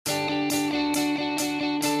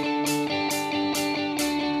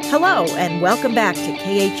Hello, and welcome back to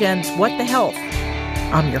KHN's What the Health.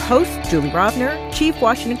 I'm your host, Julie Rovner, Chief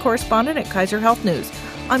Washington Correspondent at Kaiser Health News.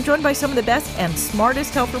 I'm joined by some of the best and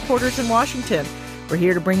smartest health reporters in Washington. We're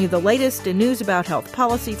here to bring you the latest in news about health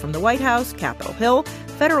policy from the White House, Capitol Hill,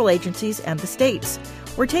 federal agencies, and the states.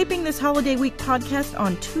 We're taping this Holiday Week podcast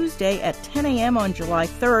on Tuesday at 10 a.m. on July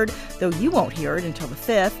 3rd, though you won't hear it until the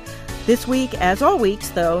 5th. This week, as all weeks,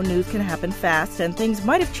 though, news can happen fast, and things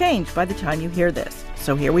might have changed by the time you hear this.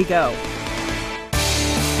 So here we go.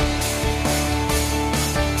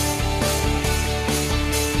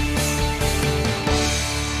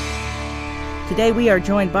 Today we are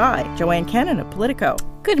joined by Joanne Kennan of Politico.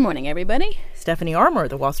 Good morning, everybody. Stephanie Armour of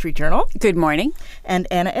the Wall Street Journal. Good morning. And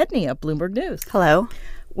Anna Edney of Bloomberg News. Hello.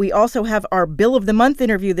 We also have our Bill of the Month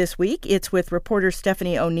interview this week. It's with reporter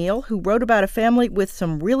Stephanie O'Neill, who wrote about a family with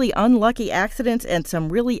some really unlucky accidents and some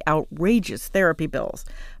really outrageous therapy bills.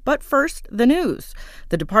 But first, the news.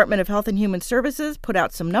 The Department of Health and Human Services put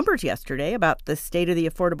out some numbers yesterday about the state of the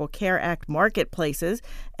Affordable Care Act marketplaces.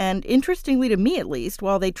 And interestingly, to me at least,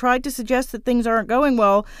 while they tried to suggest that things aren't going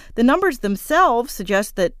well, the numbers themselves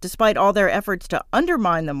suggest that despite all their efforts to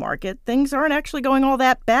undermine the market, things aren't actually going all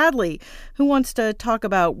that badly. Who wants to talk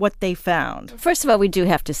about what they found? First of all, we do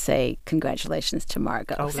have to say congratulations to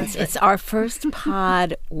Margot. Since it's our first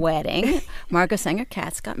pod wedding. Margot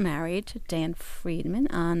Sanger-Katz got married to Dan Friedman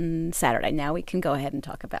on Saturday. Now we can go ahead and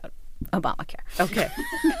talk about Obamacare. Okay.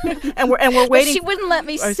 and we're waiting. But she wouldn't let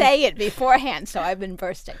me say it beforehand, so I've been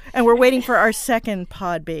bursting. And we're waiting for our second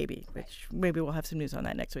pod baby, which maybe we'll have some news on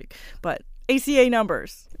that next week. But ACA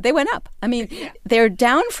numbers. They went up. I mean, they're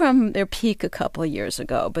down from their peak a couple of years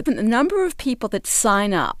ago, but the number of people that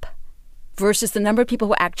sign up versus the number of people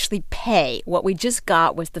who actually pay, what we just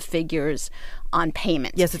got was the figures on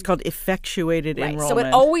payment. Yes, it's called effectuated enrollment. So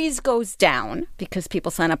it always goes down because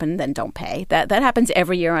people sign up and then don't pay. That happens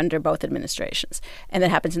every year under both administrations. And that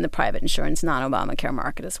happens in the private insurance, non-Obamacare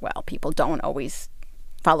market as well. People don't always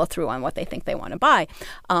follow through on what they think they want to buy.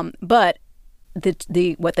 But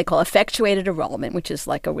the what they call effectuated enrollment, which is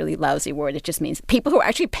like a really lousy word. It just means people who are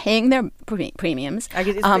actually paying their premiums. I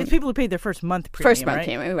guess it's people who paid their first month premium,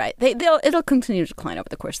 premium, right? It'll continue to decline over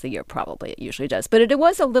the course of the year, probably. It usually does. But it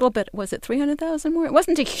was a little bit, was it 300,000 more? It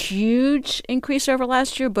wasn't a huge increase over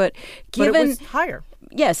last year, but given... But it was higher.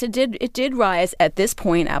 Yes, it did rise at this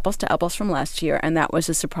point, apples to apples from last year, and that was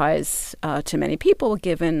a surprise to many people,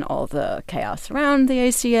 given all the chaos around the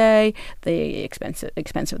ACA, the expense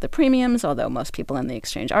of the premiums, although most people in the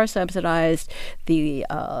exchange are subsidized, the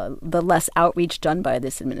less outreach done by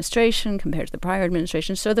this administration compared to the prior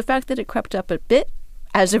administration. So the fact that it crept up a bit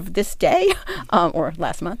as of this day, or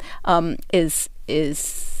last month,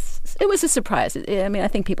 it was a surprise. I mean, I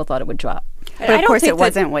think people thought it would drop. But of course, it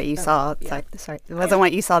wasn't what you saw. Sorry, it wasn't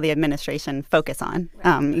what you saw the administration focus on.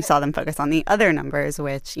 You saw them focus on the other numbers,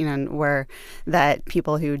 which were that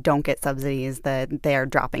people who don't get subsidies, that they are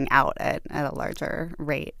dropping out at a larger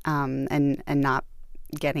rate, and not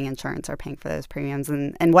getting insurance or paying for those premiums,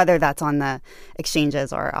 and whether that's on the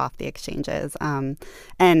exchanges or off the exchanges.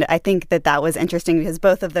 And I think that was interesting because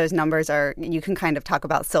both of those numbers you can kind of talk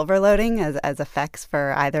about silver loading as effects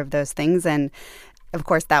for either of those things. And of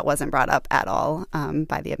course, that wasn't brought up at all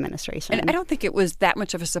by the administration. And I don't think it was that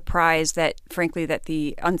much of a surprise that, frankly, that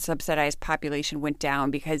the unsubsidized population went down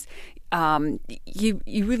because you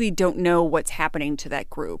really don't know what's happening to that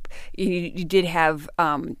group. You did have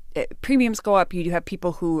premiums go up. You do have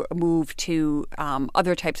people who move to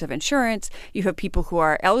other types of insurance. You have people who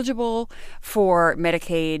are eligible for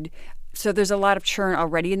Medicaid. So there's a lot of churn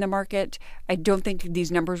already in the market. I don't think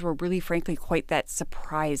these numbers were really, frankly, quite that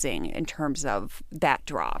surprising in terms of that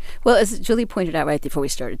drop. Well, as Julie pointed out right before we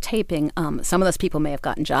started taping, some of those people may have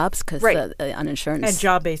gotten jobs because on insurance. And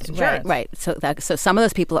job-based insurance. Right. So some of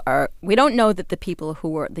those people we don't know that the people who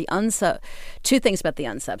were two things about the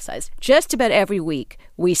unsubsidized. Just about every week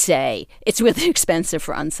we say it's really expensive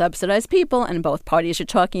for unsubsidized people, and both parties are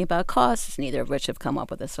talking about costs, neither of which have come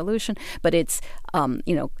up with a solution. But it's,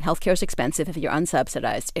 healthcare is expensive. If you're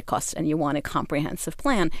unsubsidized, it costs, and you want a comprehensive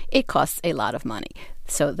plan, it costs a lot of money.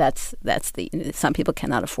 So that's some people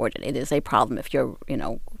cannot afford it. It is a problem if you're,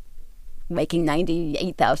 making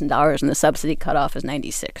 $98,000 and the subsidy cutoff is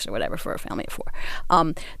 $96,000 or whatever for a family of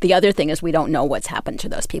four. The other thing is we don't know what's happened to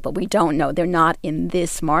those people. We don't know. They're not in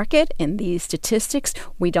this market, in these statistics.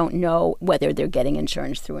 We don't know whether they're getting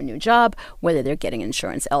insurance through a new job, whether they're getting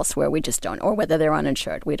insurance elsewhere. We just don't, or whether they're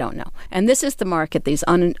uninsured. We don't know. And this is the market. These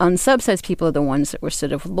unsubsidized people are the ones that we're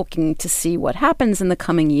sort of looking to see what happens in the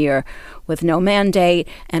coming year with no mandate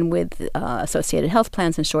and with associated health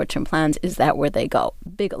plans and short-term plans. Is that where they go?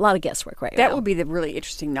 A lot of guesswork work right now. That will be the really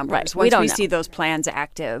interesting numbers. Right. Once we know. see those plans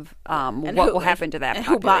active, what will happen to that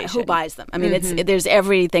population? Who buys them? I mean, there's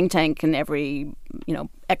every think tank and every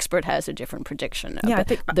expert has a different prediction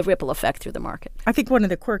of the ripple effect through the market. I think one of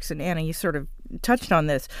the quirks, and Anna, you sort of touched on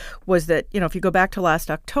this, was that, if you go back to last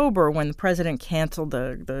October when the president canceled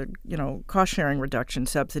the cost-sharing reduction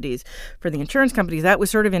subsidies for the insurance companies, that was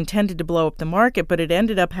sort of intended to blow up the market, but it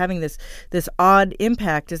ended up having this odd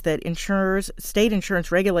impact, is that state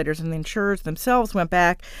insurance regulators and the insurers themselves went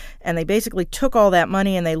back and they basically took all that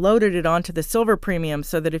money and they loaded it onto the silver premium,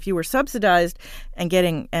 so that if you were subsidized and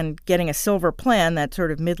getting a silver plan, that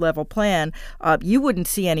sort of mid-level plan, you wouldn't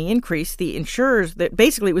see any increase. The insurers, that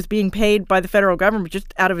basically it was being paid by the federal government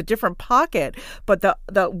just out of a different pocket. But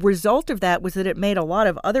the result of that was that it made a lot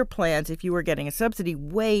of other plans, if you were getting a subsidy,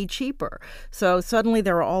 way cheaper. So suddenly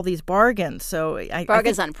there were all these bargains. So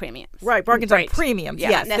bargains on premiums. Right, bargains on premiums. Yeah,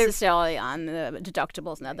 yes, not necessarily on the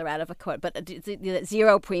deductibles and other out of accord, but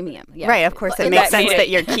zero premium. Yeah. Right, of course, it makes sense that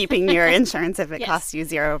you're keeping your insurance if it costs you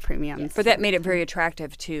zero premiums. Yes. But that made it very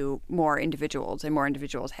attractive to more individuals, and more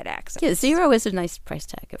individuals had access. Yeah, zero is a nice price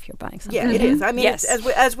tag if you're buying something. Yeah, it is. I mean, yes.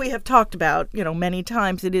 as we have talked about, many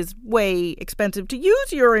times, it is way expensive to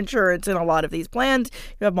use your insurance in a lot of these plans.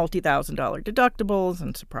 You have multi-$1,000 deductibles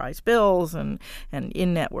and surprise bills and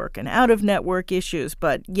in-network and out-of-network issues.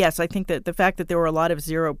 But yes, I think that the fact that there were a lot of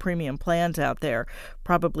zero premium plans out there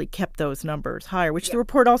probably kept those numbers higher, which the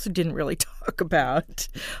report also didn't really talk about.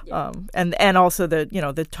 Yeah. And also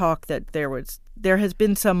the talk that there has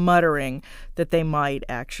been some muttering that they might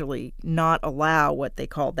actually not allow what they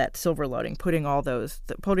call that silver loading, putting all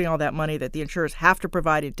that money that the insurers have to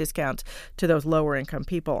provide at discounts to those lower income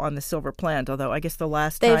people on the silver plans. Although I guess the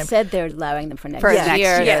last time they've said they're allowing them for next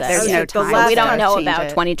year. Yes. There's no time. We don't know about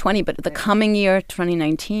 2020, but the coming year,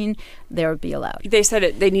 2019, they would be allowed. They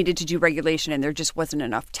said they needed to do regulation, and there just wasn't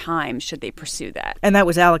enough time should they pursue that. And that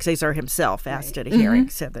was Alex Azar himself asked at a hearing,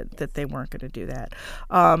 said that they weren't going to do that.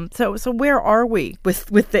 So where are we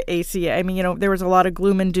with the ACA? I mean, there was a lot of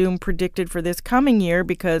gloom and doom predicted for this coming year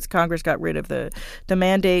because Congress got rid of the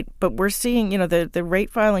mandate, but we're seeing, the rate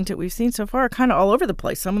filings that we've seen so far are kind of all over the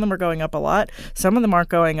place. Some of them are going up a lot. Some of them aren't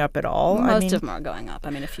going up at all. Most of them are going up. I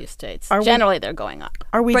mean, a few states. Generally, they're going up.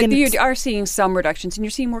 But you are seeing some reductions, and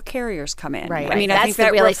you're seeing more carriers come in. Right. I mean, that's I think the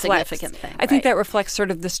that really reflects, significant thing. I think that reflects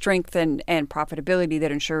sort of the strength and profitability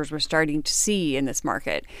that insurers were starting to see in this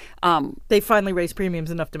market. They finally raised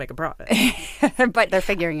premiums enough to make a profit. But they're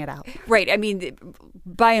figuring it out. Right. I mean,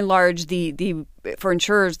 by and large, for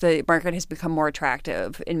insurers, the market has become more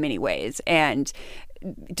attractive in many ways,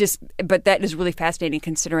 but that is really fascinating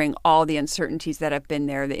considering all the uncertainties that have been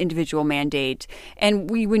there, the individual mandate. And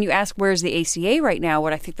when you ask where's the ACA right now,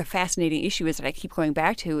 what I think the fascinating issue is that I keep going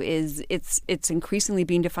back to is it's increasingly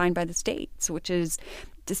being defined by the states, which is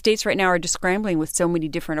the states right now are just scrambling with so many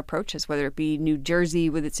different approaches, whether it be New Jersey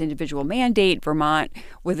with its individual mandate, Vermont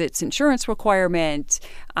with its insurance requirement,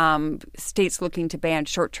 states looking to ban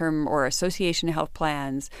short-term or association health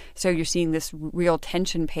plans. So you're seeing this real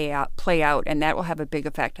tension play out, and that will have a big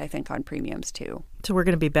effect, I think, on premiums too. So we're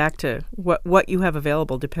going to be back to what you have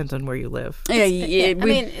available depends on where you live. The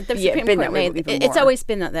Supreme Court it's always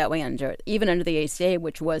been that way even under the ACA,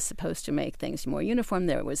 which was supposed to make things more uniform.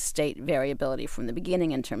 There was state variability from the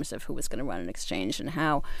beginning in terms of who was going to run an exchange and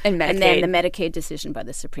how. And then the Medicaid decision by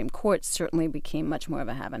the Supreme Court certainly became much more of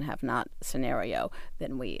a have and have not scenario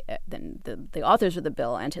than the authors of the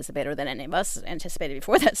bill anticipated, or than any of us anticipated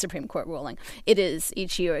before that Supreme Court ruling. It is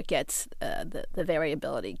each year it gets the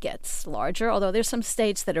variability gets larger, although there's some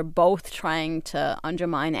states that are both trying to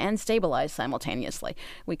undermine and stabilize simultaneously.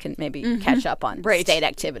 We can maybe catch up on state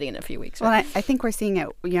activity in a few weeks. Well, I think we're seeing it,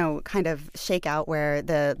 kind of shake out where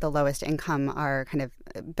the lowest income are kind of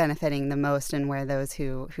benefiting the most, and where those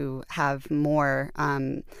who have more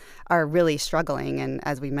are really struggling. And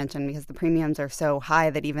as we mentioned, because the premiums are so high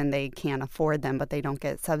that even they can't afford them, but they don't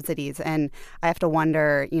get subsidies. And I have to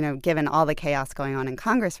wonder, given all the chaos going on in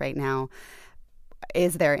Congress right now,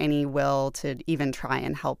 is there any will to even try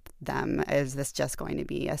and help them? Is this just going to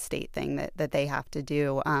be a state thing that they have to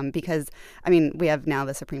do? Because, we have now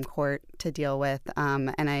the Supreme Court to deal with,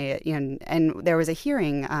 and there was a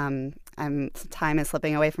hearing. Time is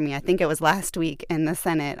slipping away from me. I think it was last week in the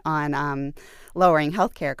Senate on lowering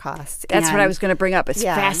healthcare costs. That's what I was going to bring up. It's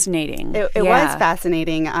fascinating. It was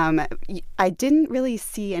fascinating. I didn't really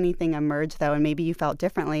see anything emerge, though, and maybe you felt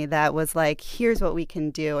differently, that was like, here's what we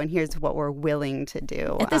can do and here's what we're willing to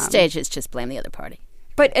do. At this stage, it's just blame the other party.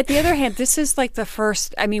 But at the other hand, this is like the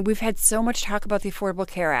first, we've had so much talk about the Affordable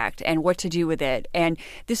Care Act and what to do with it. And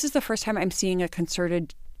this is the first time I'm seeing a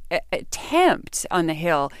concerted attempt on the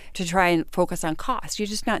Hill to try and focus on cost. You're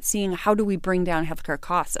just not seeing how do we bring down healthcare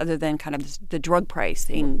costs other than kind of the drug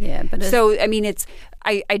pricing. Yeah, but so I mean,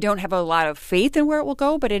 I don't have a lot of faith in where it will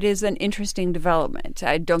go, but it is an interesting development.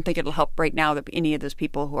 I don't think it'll help right now any of those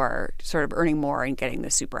people who are sort of earning more and getting the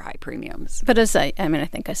super high premiums. But as I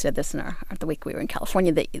think I said this in the week we were in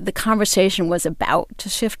California, the conversation was about to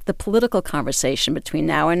shift. The political conversation between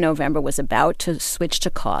now and November was about to switch to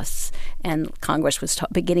costs, and Congress was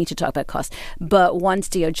beginning to talk about costs. But once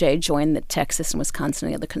DOJ joined the Texas and Wisconsin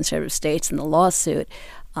and the other conservative states in the lawsuit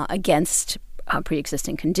against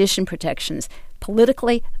pre-existing condition protections,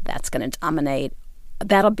 politically, that's going to dominate.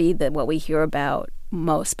 That'll be what we hear about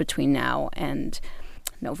most between now and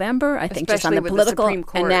November. I think just on the political,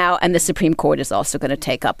 and the Supreme Court is also going to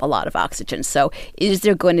take up a lot of oxygen. So is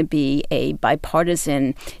there going to be a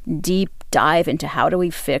bipartisan deep dive into how do we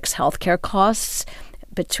fix healthcare costs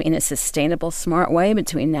in a sustainable, smart way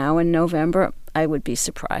between now and November? I would be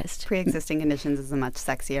surprised. Pre-existing conditions is a much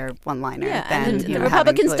sexier one-liner than and the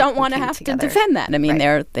Republicans don't want to have to defend that. I mean,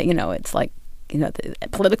 it's like,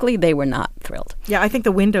 politically, they were not thrilled. Yeah, I think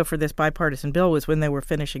the window for this bipartisan bill was when they were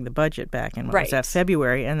finishing the budget back in, was that,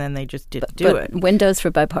 February, and then they just didn't do it. Windows for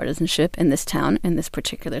bipartisanship in this town, in this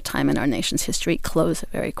particular time in our nation's history, close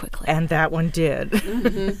very quickly. And that one did.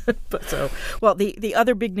 The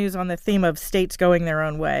other big news on the theme of states going their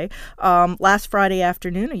own way, last Friday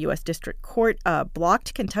afternoon, a U.S. District Court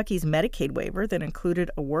blocked Kentucky's Medicaid waiver that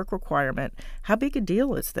included a work requirement. How big a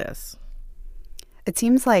deal is this? It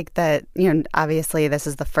seems like that, obviously this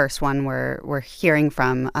is the first one we're hearing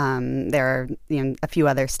from. There are, a few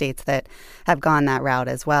other states that have gone that route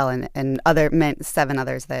as well, and 7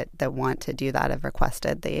 others that want to do that have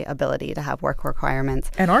requested the ability to have work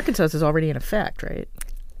requirements. And Arkansas is already in effect, right?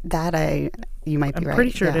 You might be right. I'm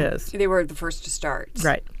pretty sure it is. They were the first to start.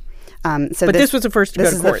 Right. But this was the first to go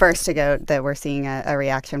to court. This is the first to go that we're seeing a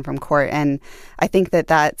reaction from court. And I think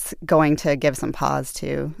that's going to give some pause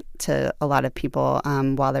to a lot of people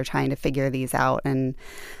while they're trying to figure these out. And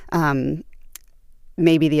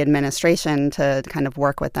maybe the administration to kind of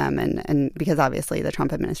work with them. And because obviously the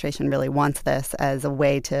Trump administration really wants this as a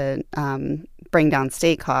way to bring down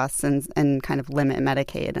state costs and kind of limit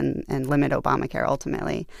Medicaid and limit Obamacare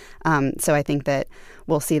ultimately. So I think that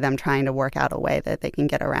we'll see them trying to work out a way that they can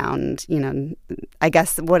get around, I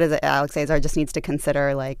guess, what is it Alex Azar just needs to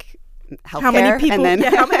consider, like, healthcare. How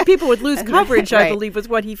many people would lose coverage, I believe, was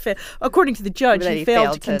what he according to the judge, he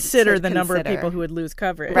failed to consider the number of people who would lose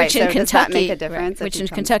coverage. Which in Kentucky, does that make a difference? Which in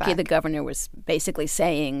Kentucky, the governor was basically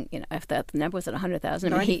saying, if the number was at 100,000.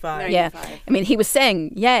 95. He was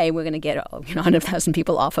saying, yay, we're going to get 100,000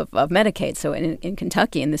 people off of Medicaid. So in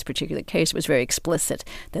Kentucky, in this particular case, it was very explicit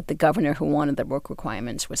that the governor who wanted the work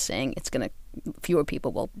requirements was saying fewer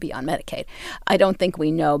people will be on Medicaid. I don't think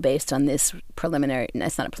we know, based on this preliminary,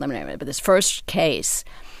 it's not a preliminary, but this first case,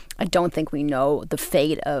 I don't think we know the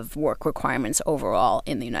fate of work requirements overall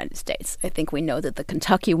in the United States. I think we know that the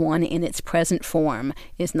Kentucky one in its present form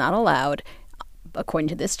is not allowed, according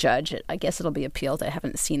to this judge. I guess it'll be appealed. I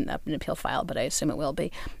haven't seen an appeal filed, but I assume it will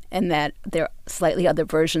be. And that there are slightly other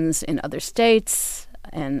versions in other states.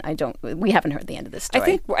 And we haven't heard the end of this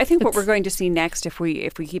story. I think what we're going to see next, if we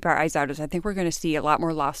keep our eyes out, is I think we're going to see a lot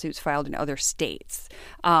more lawsuits filed in other states.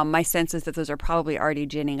 My sense is that those are probably already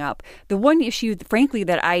ginning up. The one issue, frankly,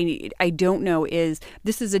 that I don't know is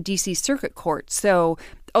this is a D.C. Circuit Court. So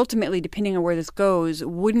ultimately, depending on where this goes,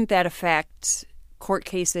 wouldn't that affect court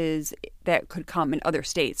cases that could come in other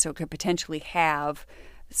states? So it could potentially have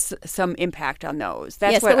some impact on those.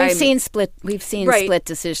 That's what we've seen split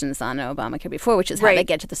decisions on Obamacare before, which is how they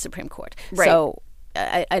get to the Supreme Court. Right. So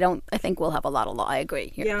I think we'll have a lot of law. I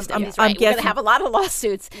agree. I'm We're going to have a lot of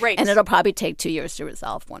lawsuits, and it'll probably take 2 years to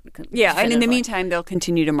resolve one. Yeah, and in the meantime, they'll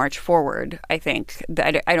continue to march forward. I think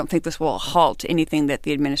I don't think this will halt anything that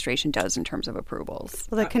the administration does in terms of approvals.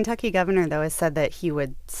 Well, the Kentucky governor, though, has said that he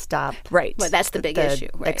would stop. Right. Well, that's the big issue.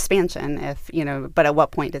 Right. Expansion, but at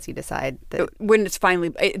what point does he decide that when it's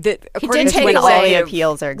finally according to when all the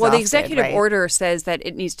appeals are exhausted? Well, the executive order says that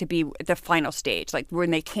it needs to be the final stage, like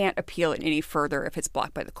when they can't appeal it any further if it's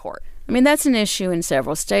blocked by the court. I mean, that's an issue in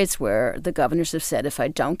several states where the governors have said, if I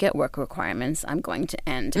don't get work requirements, I'm going to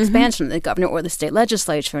end expansion. The governor or the state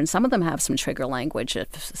legislature, and some of them have some trigger language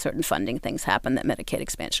if certain funding things happen that Medicaid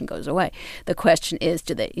expansion goes away. The question is,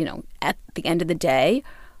 do they, at the end of the day,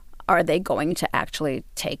 are they going to actually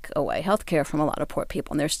take away health care from a lot of poor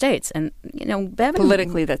people in their states? And, Bevin...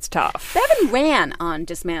 Politically, that's tough. Bevin ran on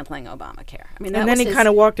dismantling Obamacare. I mean, and then he kind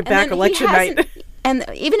of walked it back election night. And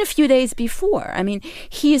even a few days before, I mean,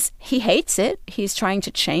 he hates it. He's trying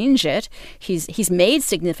to change it. He's made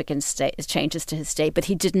significant changes to his state, but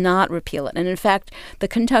he did not repeal it. And in fact, the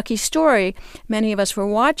Kentucky story, many of us were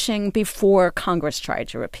watching before Congress tried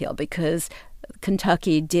to repeal, because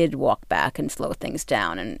Kentucky did walk back and slow things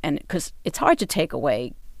down, and because it's hard to take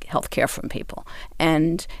away health care from people,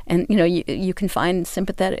 and you can find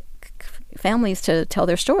sympathetic families to tell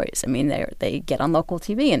their stories. I mean, they get on local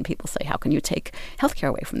TV and people say, how can you take health care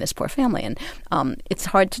away from this poor family? And it's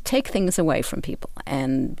hard to take things away from people.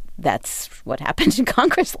 And that's what happened in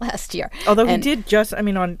Congress last year. Although he did just,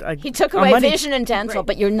 he took away vision and dental, right.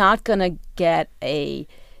 But you're not going to get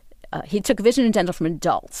he took vision and dental from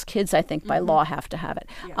adults. Kids, I think, by law have to have it.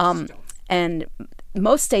 Yes, and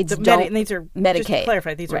most states don't. And these are Medicaid. Just to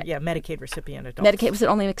clarify, these right. are Medicaid recipient adults. Medicaid, was it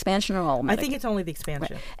only an expansion or all Medicaid? I think it's only the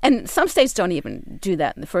expansion. Right. And some states don't even do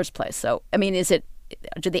that in the first place. So, I mean,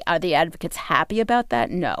 are the advocates happy about that?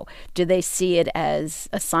 No. Do they see it as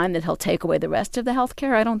a sign that he'll take away the rest of the health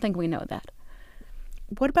care? I don't think we know that.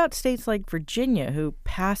 What about states like Virginia, who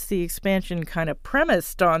passed the expansion kind of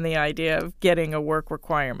premised on the idea of getting a work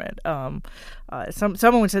requirement?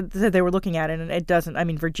 Someone said they were looking at it, and it doesn't. I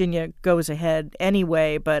mean, Virginia goes ahead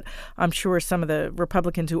anyway, but I'm sure some of the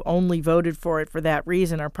Republicans who only voted for it for that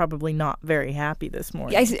reason are probably not very happy this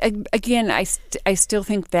morning. I still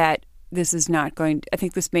think that this is not going – I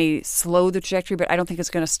think this may slow the trajectory, but I don't think it's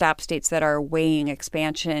going to stop states that are weighing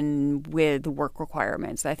expansion with work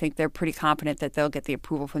requirements. I think they're pretty confident that they'll get the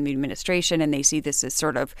approval from the administration, and they see this as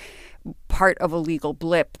sort of part of a legal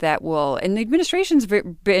blip that will – and the administration's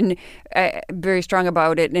been very strong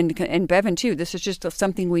about it, and Bevin too. This is just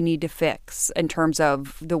something we need to fix in terms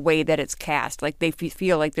of the way that it's cast. Like they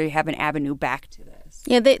feel like they have an avenue back to this.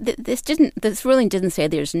 Yeah, this ruling didn't say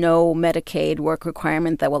there's no Medicaid work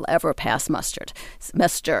requirement that will ever pass muster.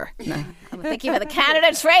 No, I'm thinking of the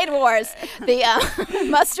Canada trade wars, the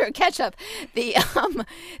mustard, ketchup, the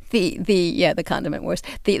condiment wars.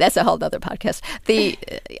 That's a whole other podcast.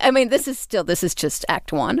 This is just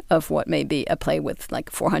Act 1 of what may be a play with like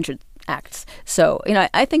 400 acts. So,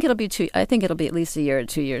 I think it'll be at least a year or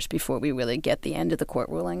 2 years before we really get the end of the court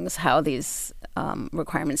rulings, how these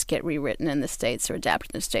requirements get rewritten in the states or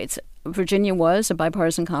adapted in the states. Virginia was a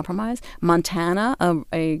bipartisan compromise. Montana,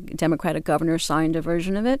 a Democratic governor, signed a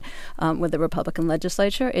version of it with the Republican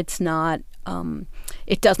legislature. It's not.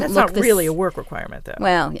 It doesn't. That's look not really a work requirement, though.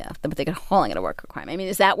 Well, yeah, but they're calling it a work requirement. I mean,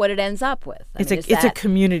 is that what it ends up with? It's a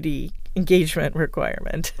community engagement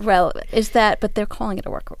requirement. Well, is that? But they're calling it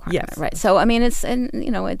a work requirement, yes. Right? So I mean, it's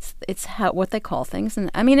what they call things, and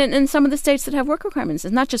I mean, in some of the states that have work requirements,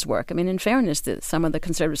 it's not just work. I mean, in fairness, some of the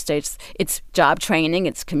conservative states, it's job training,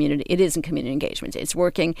 it's community. It isn't community engagement. It's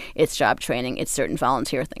working, it's job training, it's certain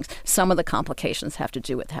volunteer things. Some of the complications have to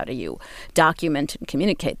do with how do you document and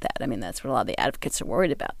communicate that. I mean, that's what a lot of the advocates are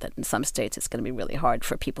worried about. That in some states, it's going to be really hard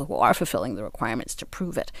for people who are fulfilling the requirements to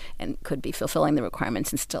prove it, and could be fulfilling the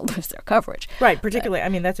requirements and still lose their coverage. Right,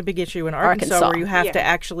 particularly, that's a big issue in Arkansas where you have to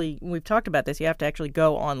actually, we've talked about this, you have to actually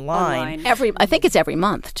go online. I think it's every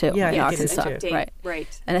month, too, in Arkansas.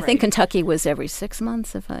 Right. And I think Kentucky was every 6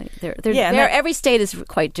 months. Every state is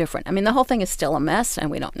quite different. I mean, the whole thing is still a mess,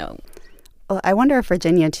 and we don't know. Well, I wonder if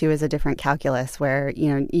Virginia, too, is a different calculus where,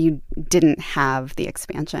 you didn't have the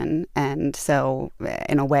expansion. And so,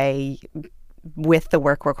 in a way, with the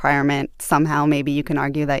work requirement, somehow maybe you can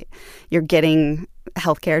argue that you're getting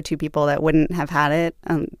healthcare to people that wouldn't have had it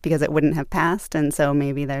because it wouldn't have passed. And so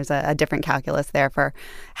maybe there's a different calculus there for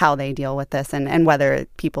how they deal with this and whether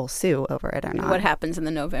people sue over it or not. What happens in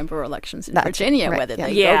the November elections in Virginia, right, whether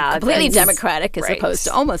they go completely Democratic as opposed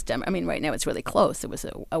to almost Democratic. I mean, right now it's really close. There was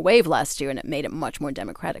a wave last year and it made it much more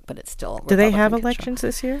Democratic, but it's still Do they have elections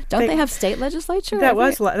this year? Don't they have state legislature?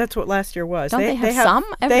 That's what last year was. Don't they have some?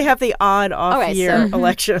 They have the odd off-year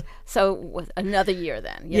election. So another year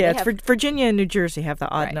then. Yeah, Virginia and New Jersey have the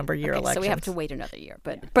odd number year elections. So we have to wait another year.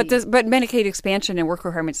 But Medicaid expansion and work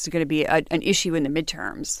requirements is going to be an issue in the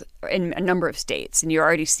midterms in a number of states, and you're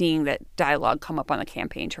already seeing that dialogue come up on the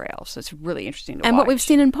campaign trail. So it's really interesting to watch. And what we've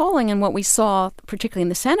seen in polling and what we saw, particularly in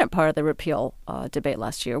the Senate part of the repeal debate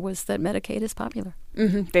last year, was that Medicaid is popular.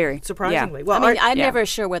 Mm-hmm. Very surprisingly. Yeah. Well, I'm never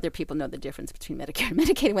sure whether people know the difference between Medicare and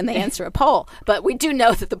Medicaid when they answer a poll, but we do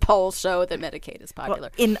know that the polls show that Medicaid is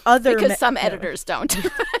popular. Well, because some editors don't.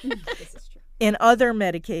 This is true. In other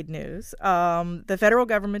Medicaid news, the federal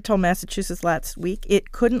government told Massachusetts last week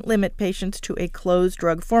it couldn't limit patients to a closed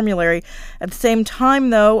drug formulary. At the same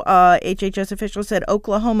time, though, HHS officials said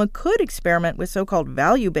Oklahoma could experiment with so-called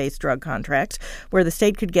value-based drug contracts, where the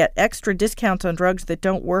state could get extra discounts on drugs that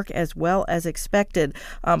don't work as well as expected.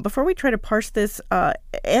 Before we try to parse this,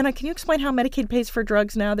 Anna, can you explain how Medicaid pays for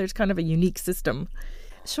drugs now? There's kind of a unique system.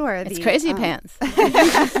 Sure. It's crazy pants.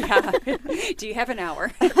 Yeah. Do you have an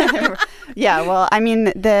hour? Yeah, well, I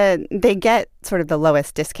mean, they get sort of the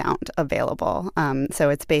lowest discount available.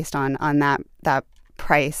 So it's based on that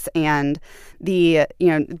price, and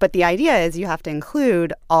but the idea is you have to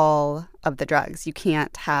include all of the drugs. You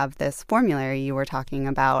can't have this formulary you were talking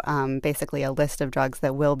about, basically a list of drugs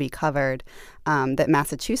that will be covered, that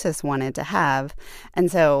Massachusetts wanted to have.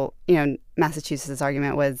 And so, Massachusetts'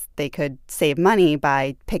 argument was they could save money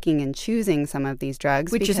by picking and choosing some of these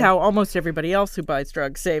drugs. Which is how almost everybody else who buys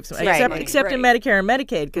drugs saves money, right. except in Medicare and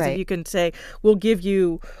Medicaid, because if you can say, we'll give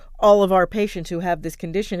you all of our patients who have this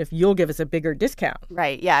condition if you'll give us a bigger discount.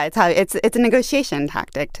 Right. Yeah. It's a negotiation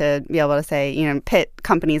tactic to be able to say, pit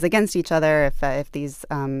companies against each other. If these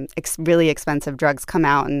really expensive drugs come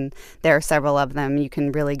out and there are several of them, you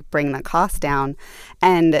can really bring the cost down.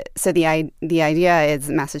 And so the idea is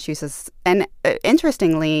Massachusetts, and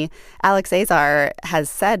interestingly, Alex Azar has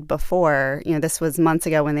said before, this was months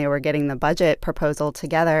ago when they were getting the budget proposal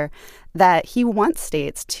together, that he wants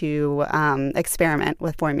states to experiment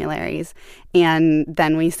with formularies. And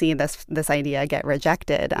then we see this idea get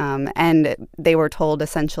rejected. And they were told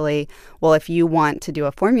essentially, well, if you want to do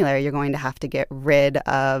a formulary, you're going to have to get rid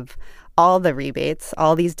of all the rebates,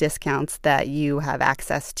 all these discounts that you have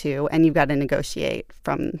access to, and you've got to negotiate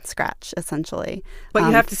from scratch, essentially. But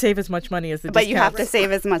you have to save as much money as the discounts. But you have to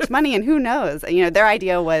save as much money, and who knows? Their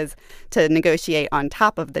idea was to negotiate on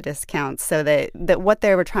top of the discounts, so that what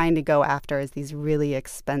they were trying to go after is these really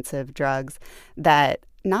expensive drugs that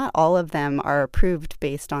not all of them are approved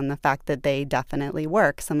based on the fact that they definitely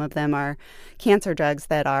work. Some of them are cancer drugs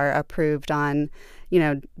that are approved on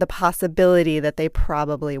the possibility that they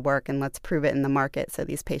probably work, and let's prove it in the market so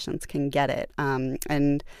these patients can get it.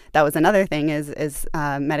 And that was another thing is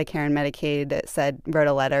Medicare and Medicaid wrote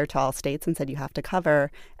a letter to all states and said you have to cover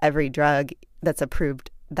every drug that's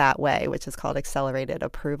approved that way, which is called accelerated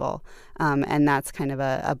approval. And that's kind of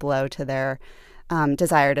a blow to their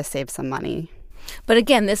desire to save some money. But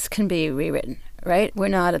again, this can be rewritten, right? We're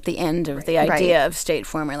not at the end of the idea of state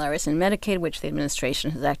formularies in Medicaid, which the administration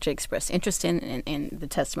has actually expressed interest in the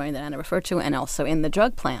testimony that Anna referred to, and also in the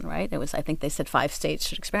drug plan, right? It was, I think they said 5 states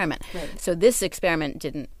should experiment. Right. So this experiment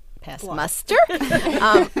didn't pass muster,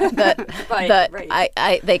 but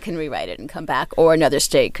they can rewrite it and come back, or another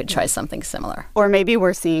state could try something similar. Or maybe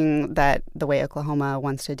we're seeing that the way Oklahoma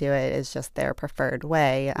wants to do it is just their preferred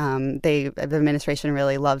way. The administration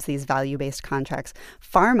really loves these value-based contracts.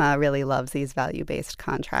 Pharma really loves these value-based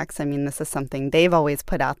contracts. I mean, this is something they've always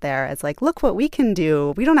put out there as like, look what we can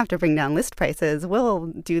do. We don't have to bring down list prices. We'll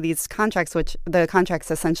do these contracts, which the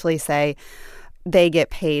contracts essentially say they get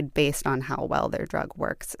paid based on how well their drug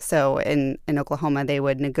works. So in Oklahoma, they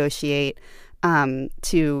would negotiate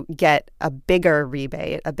to get a bigger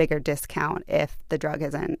rebate, a bigger discount if the drug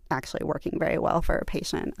isn't actually working very well for a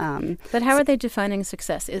patient. But how are they defining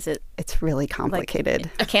success? It's really complicated.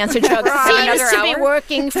 Like a cancer drug seems to be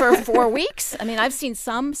working for 4 weeks. I mean, I've seen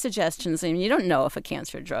some suggestions. I mean, you don't know if a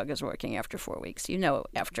cancer drug is working after 4 weeks. You know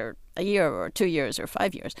after a year or 2 years or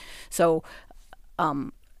 5 years. So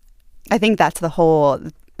I think that's the whole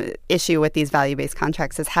issue with these value-based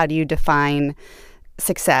contracts is how do you define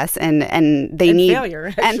success and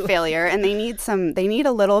failure, and they need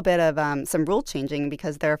a little bit of some rule changing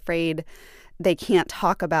because they're afraid they can't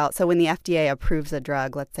talk about. So when the FDA approves a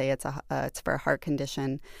drug, let's say it's for a heart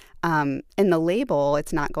condition, in the label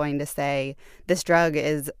it's not going to say this drug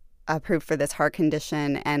is approved for this heart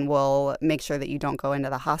condition and will make sure that you don't go into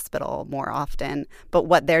the hospital more often. But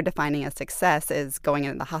what they're defining as success is going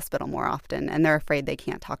into the hospital more often, and they're afraid they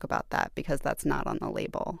can't talk about that because that's not on the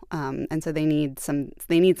label. And so they need some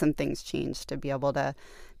things changed to be able to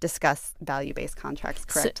discuss value-based contracts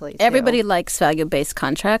correctly. So everybody likes value-based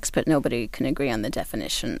contracts, but nobody can agree on the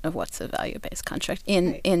definition of what's a value-based contract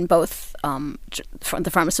in both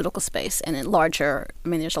the pharmaceutical space and in larger. I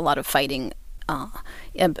mean, there's a lot of fighting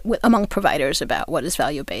among providers about what is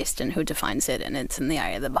value-based and who defines it, and it's in the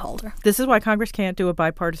eye of the beholder. This is why Congress can't do a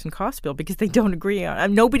bipartisan cost bill, because they don't agree on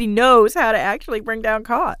it. Nobody knows how to actually bring down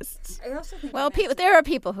costs. I also think there are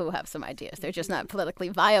people who have some ideas. They're just not politically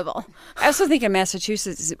viable. I also think in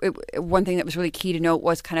Massachusetts, one thing that was really key to note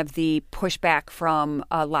was kind of the pushback from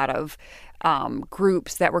a lot of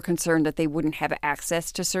groups that were concerned that they wouldn't have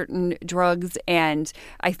access to certain drugs. And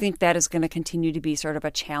I think that is going to continue to be sort of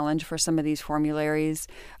a challenge for some of these formularies.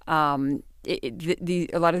 A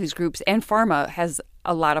lot of these groups, and pharma has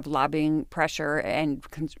a lot of lobbying pressure and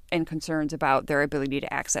concerns about their ability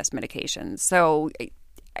to access medications. So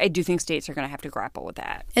I do think states are going to have to grapple with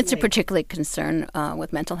that. It's a particular concern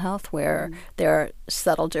with mental health, where there are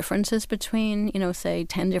subtle differences between, say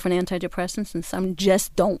 10 different antidepressants, and some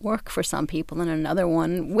just don't work for some people, and another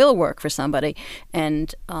one will work for somebody.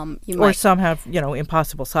 And or some have,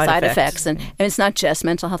 impossible side effects. And it's not just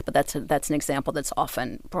mental health, but that's an example that's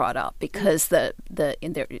often brought up, because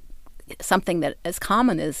something that as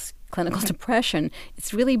common as clinical depression,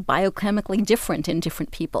 it's really biochemically different in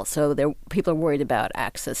different people. So people are worried about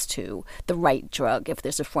access to the right drug. If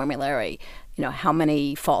there's a formulary, how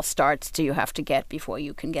many false starts do you have to get before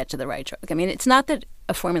you can get to the right drug? I mean, it's not that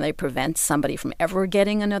a formulary prevents somebody from ever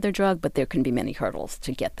getting another drug, but there can be many hurdles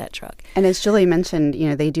to get that drug. And as Julie mentioned,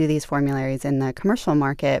 they do these formularies in the commercial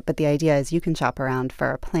market, but the idea is you can shop around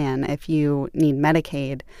for a plan. If you need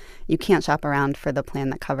Medicaid, you can't shop around for the plan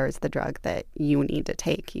that covers the drug that you need to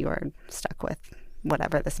take. You are stuck with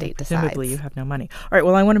whatever the state decides. Presumably you have no money. All right,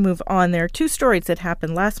 well, I want to move on. There are two stories that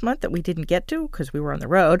happened last month that we didn't get to because we were on the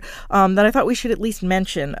road, that I thought we should at least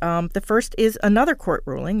mention. The first is another court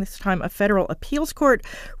ruling. This time a federal appeals court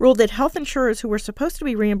ruled that health insurers who were supposed to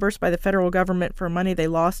be reimbursed by the federal government for money they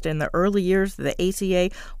lost in the early years of the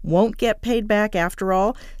ACA won't get paid back after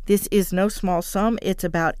all. This is no small sum. It's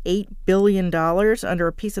about $8 billion under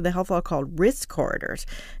a piece of the health law called risk corridors.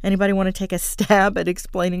 Anybody want to take a stab at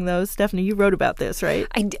explaining those? Stephanie, you wrote about this, right?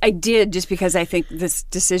 I did, just because I think this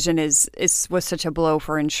decision was such a blow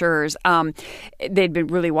for insurers. They'd been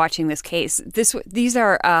really watching this case. These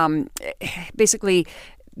are basically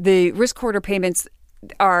the risk corridor payments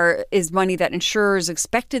is money that insurers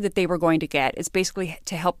expected that they were going to get. It's basically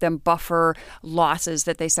to help them buffer losses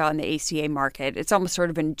that they saw in the ACA market. It's almost sort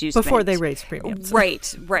of an inducement. Before they raise premiums. Right.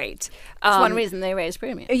 That's one reason they raise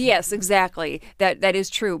premiums. Yes, exactly. That is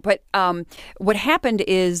true. But what happened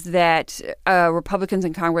is that Republicans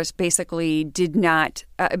in Congress basically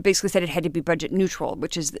said it had to be budget neutral,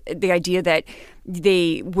 which is the idea that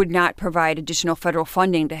they would not provide additional federal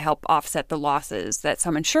funding to help offset the losses that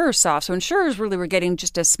some insurers saw. So insurers really were getting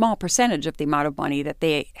just a small percentage of the amount of money that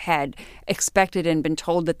they had expected and been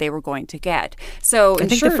told that they were going to get. So I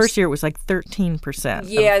think the first year it was like 13%.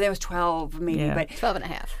 Yeah, there was 12 maybe, Yeah. But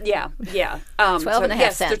 12.5. Yeah. 12.5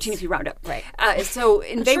 yes, cents. 13 if you round up. Right. So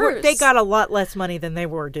insurers, They got a lot less money than they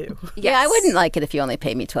were due. Yes. Yeah, I wouldn't like it if you only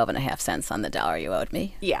paid me 12.5 cents on the dollar you owed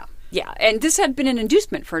me. Yeah, and this had been an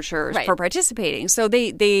inducement for insurers for participating. So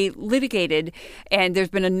they litigated, and there's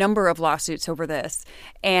been a number of lawsuits over this.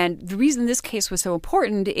 And the reason this case was so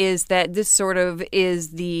important is that this sort of is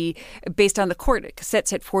based on the court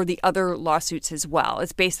sets it for the other lawsuits as well.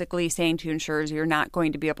 It's basically saying to insurers, you're not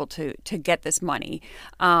going to be able to get this money.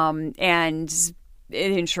 And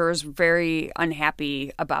insurers very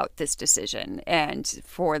unhappy about this decision, and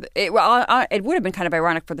it would have been kind of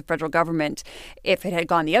ironic for the federal government if it had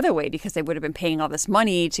gone the other way, because they would have been paying all this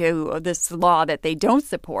money to this law that they don't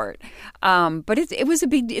support. But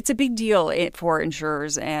it's a big deal for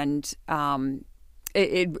insurers, and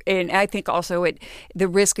and I think also the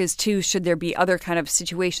risk is too, should there be other kind of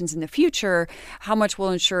situations in the future, how much will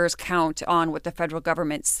insurers count on what the federal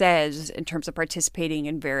government says in terms of participating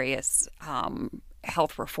in various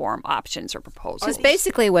health reform options or proposals? Because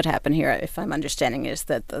basically what happened here, if I'm understanding, is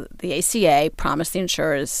that the ACA promised the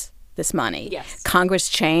insurers this money. Yes. Congress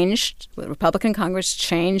changed, the Republican Congress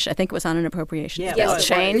changed, I think it was on an appropriation. Yeah, yes,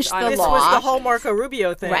 changed the law. This was the whole Marco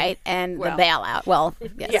Rubio thing. Right, and the bailout. Well,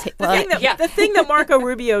 yes. Yeah. The thing that Marco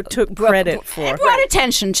Rubio took credit for. He brought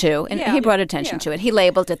attention to, to it. He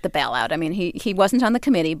labeled it the bailout. I mean, he wasn't on the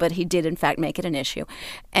committee, but he did, in fact, make it an issue.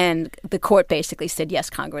 And the court basically said, yes,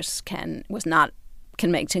 Congress can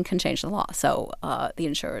change the law. So the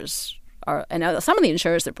insurers and some of the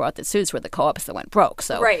insurers that brought the suits were the co-ops that went broke.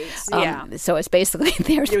 So so it's basically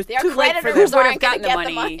their creditors would aren't have gotten going to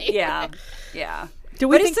the money. Yeah.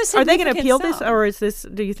 Are they going to appeal this, or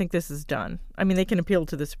do you think this is done? I mean, they can appeal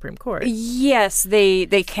to the Supreme Court. Yes, they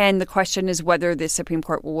can. The question is whether the Supreme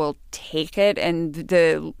Court will take it. And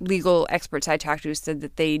the legal experts I talked to said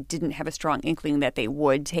that they didn't have a strong inkling that they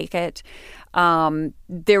would take it.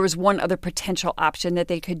 There was one other potential option that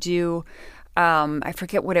they could do. I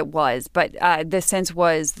forget what it was, but the sense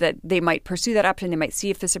was that they might pursue that option. They might see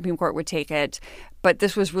if the Supreme Court would take it, But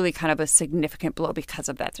this was really kind of a significant blow because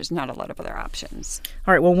of that. There's not a lot of other options.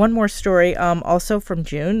 All right. Well, one more story, also from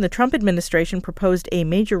June. The Trump administration proposed a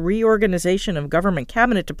major reorganization of government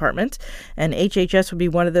cabinet departments, and HHS would be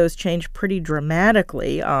one of those changed pretty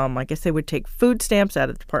dramatically. I guess they would take food stamps out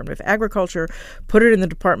of the Department of Agriculture, put it in the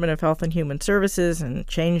Department of Health and Human Services, and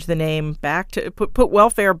change the name back to put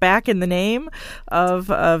welfare back in the name of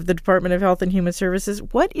the Department of Health and Human Services.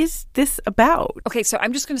 What is this about? Okay, so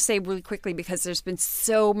I'm just going to say really quickly, because there's been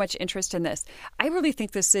so much interest in this. I really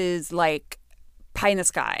think this is like pie in the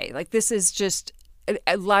sky. Like, this is just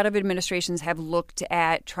a lot of administrations have looked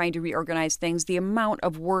at trying to reorganize things. The amount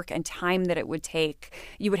of work and time that it would take,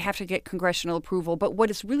 you would have to get congressional approval. But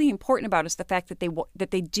what is really important about it is the fact that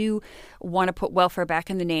they do want to put welfare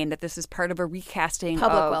back in the name, that this is part of a recasting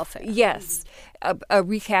public of welfare. Yes, a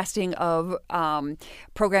recasting of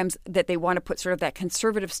programs that they want to put sort of that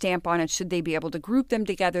conservative stamp on. And should they be able to group them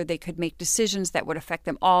together, they could make decisions that would affect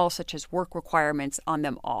them all, such as work requirements on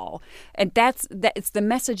them all. And it's the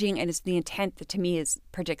messaging and it's the intent that to me is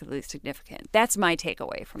particularly significant. That's my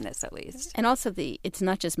takeaway from this, at least. And also, it's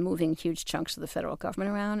not just moving huge chunks of the federal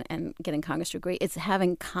government around and getting Congress to agree. It's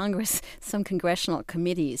having Congress, some congressional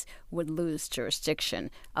committees would lose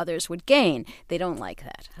jurisdiction. Others would gain. They don't like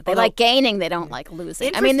that. They like gaining. They don't like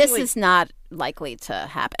losing. I mean, this is not likely to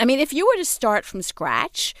happen. I mean, if you were to start from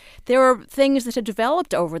scratch, there are things that have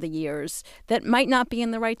developed over the years that might not be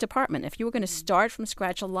in the right department. If you were going to start from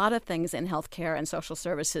scratch, a lot of things in healthcare and social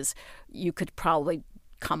services, you could probably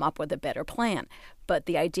come up with a better plan. But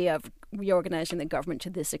the idea of reorganizing the government to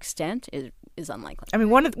this extent is unlikely. I mean,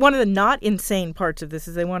 one of the not insane parts of this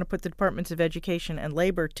is they want to put the Departments of Education and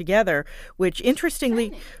Labor together, which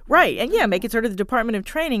interestingly, right, and make it sort of the Department of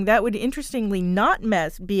Training. That would interestingly not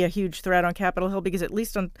be a huge threat on Capitol Hill, because at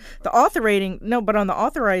least on the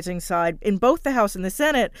authorizing side, in both the House and the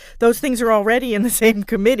Senate, those things are already in the same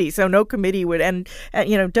committee, so no committee would. And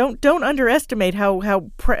don't underestimate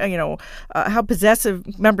how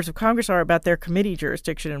possessive members of Congress are about their committee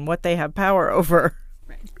jurisdiction and what they have power over.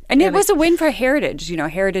 And it was a win for Heritage.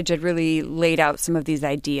 Heritage had really laid out some of these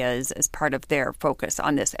ideas as part of their focus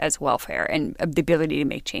on this as welfare and the ability to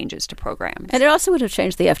make changes to programs. And it also would have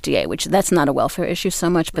changed the FDA, which that's not a welfare issue so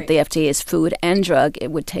much, but the FDA is food and drug.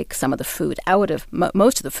 It would take some of the food out of,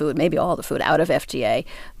 most of the food, maybe all the food out of FDA,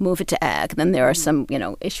 move it to ag. Then there are some,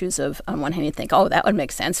 issues of, on one hand you think, that would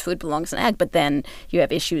make sense, food belongs in ag, but then you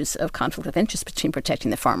have issues of conflict of interest between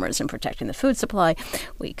protecting the farmers and protecting the food supply.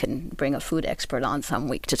 We can bring a food expert on some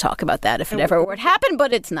week to talk about that if it ever would happen,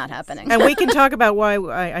 but it's not happening. And we can talk about why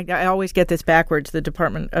I always get this backwards. The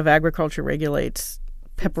Department of Agriculture regulates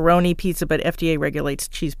pepperoni pizza, but FDA regulates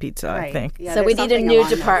cheese pizza, right. I think. Yeah, so we need a new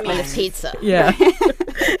Department of Pizza. Yeah.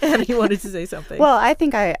 Annie, you wanted to say something. Well, I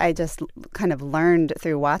think I just kind of learned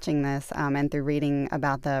through watching this and through reading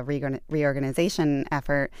about the reorganization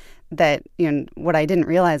effort that what I didn't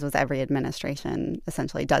realize was every administration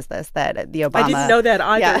essentially does this. That the Obama, I didn't know that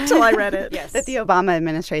either until I read it. Yes. That the Obama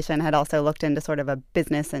administration had also looked into sort of a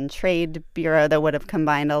business and trade bureau that would have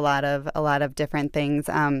combined a lot of different things.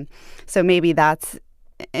 So maybe that's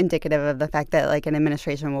indicative of the fact that an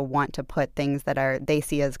administration will want to put things that they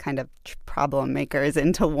see as kind of problem makers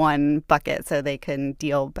into one bucket so they can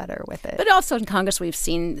deal better with it. But also in Congress, we've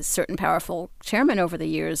seen certain powerful chairmen over the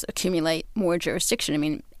years accumulate more jurisdiction. I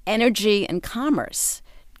mean, energy and commerce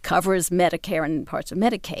covers Medicare and parts of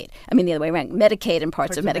Medicaid. I mean, the other way around, Medicaid and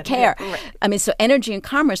parts of Medicare. Right. I mean, so energy and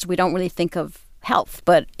commerce, we don't really think of health,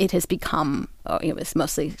 but it has become, it was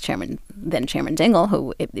mostly then Chairman Dingell,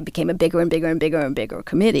 who it became a bigger and bigger and bigger and bigger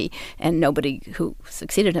committee, and nobody who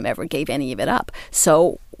succeeded him ever gave any of it up.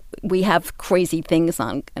 So we have crazy things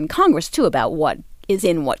in Congress, too, about what is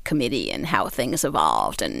in what committee and how things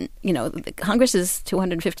evolved. And, Congress is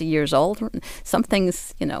 250 years old. Some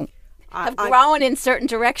things, have grown in certain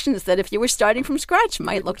directions that if you were starting from scratch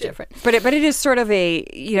might look different. But it is sort of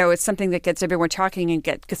it's something that gets everyone talking and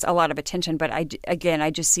gets a lot of attention. But I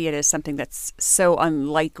just see it as something that's so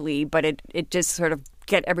unlikely, but it just sort of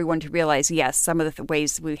get everyone to realize, yes, some of the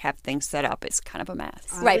ways we have things set up is kind of a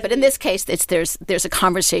mess. Right, but in this case, there's a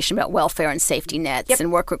conversation about welfare and safety nets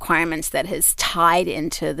and work requirements that has tied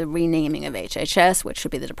into the renaming of HHS, which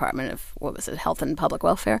should be the Department of, Health and Public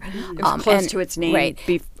Welfare. It was close to its name. Right.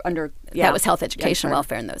 That was health, education,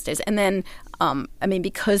 welfare in those days. And then,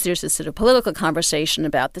 because there's this sort of political conversation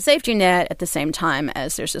about the safety net at the same time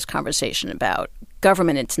as there's this conversation about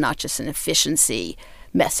government, it's not just an efficiency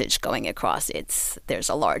message going across. There's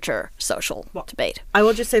a larger social debate. I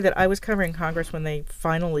will just say that I was covering Congress when they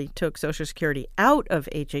finally took Social Security out of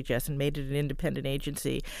HHS and made it an independent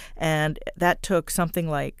agency. And that took something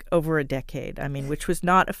like over a decade. I mean, which was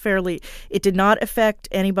not it did not affect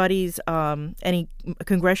anybody's, any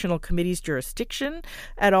congressional committee's jurisdiction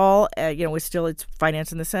at all. It was still its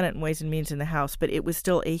finance in the Senate and Ways and Means in the House, but it was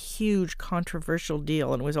still a huge controversial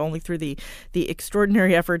deal. And it was only through the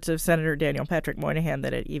extraordinary efforts of Senator Daniel Patrick Moynihan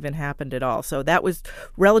that it even happened at all. So that was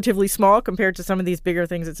relatively small compared to some of these bigger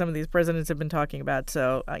things that some of these presidents have been talking about.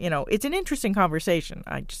 So, it's an interesting conversation.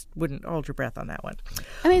 I just wouldn't hold your breath on that one.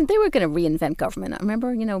 I mean, they were going to reinvent government. I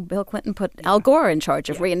remember, Bill Clinton put Al Gore in charge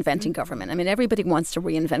of reinventing government. I mean, everybody wants to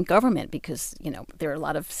reinvent government because, there are a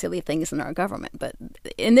lot of silly things in our government. But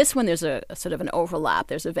in this one, there's a sort of an overlap.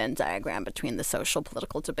 There's a Venn diagram between the social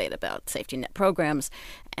political debate about safety net programs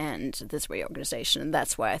and this reorganization. And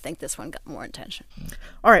that's why I think this one got more attention.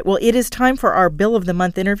 All right. Well, it is time for our Bill of the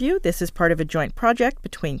Month interview. This is part of a joint project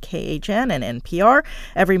between KHN and NPR.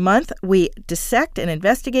 Every month, we dissect and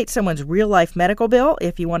investigate someone's real-life medical bill.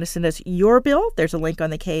 If you want to send us your bill, there's a link on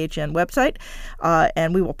the KHN website,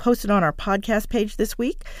 and we will post it on our podcast page this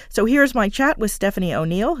week. So here's my chat with Stephanie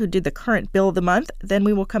O'Neill, who did the current Bill of the Month. Then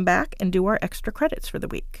we will come back and do our extra credits for the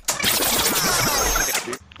week.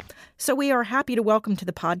 So we are happy to welcome to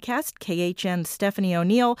the podcast KHN's Stephanie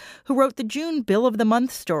O'Neill, who wrote the June Bill of the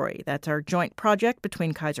Month story. That's our joint project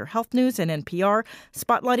between Kaiser Health News and NPR,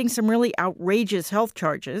 spotlighting some really outrageous health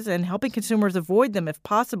charges and helping consumers avoid them if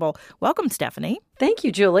possible. Welcome, Stephanie. Thank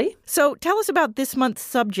you, Julie. So tell us about this month's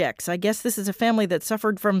subjects. I guess this is a family that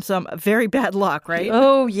suffered from some very bad luck, right?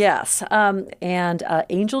 Oh, yes. And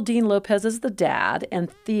Angel Dean Lopez is the dad and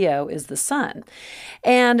Theo is the son.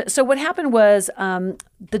 And so what happened was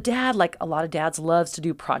the dad, like a lot of dads, loves to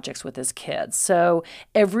do projects with his kids. So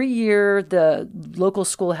every year the local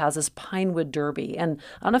school has this Pinewood Derby. And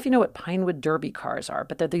I don't know if you know what Pinewood Derby cars are,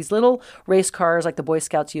 but they're these little race cars like the Boy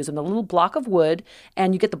Scouts use them. The little block of wood,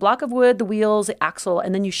 and you get the block of wood, the wheels, the axle,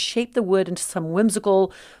 and then you shape the wood into some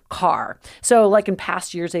whimsical car. So like in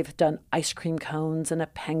past years, they've done ice cream cones and a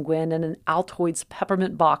penguin and an Altoids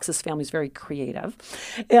peppermint box. This family's very creative.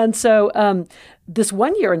 And so this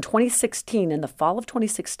one year in 2016, in the fall of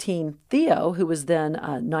 2016, Theo, who was then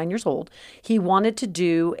 9 years old, he wanted to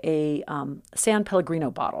do a San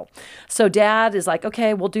Pellegrino bottle. So dad is like,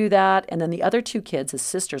 okay, we'll do that. And then the other two kids, his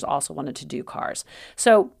sisters, also wanted to do cars.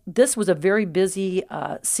 So this was a very busy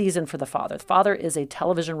season for the father. The father is a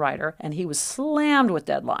television writer, and he was slammed with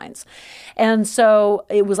deadlines. And so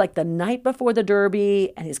it was like the night before the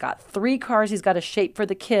Derby, and he's got 3 cars he's got to shape for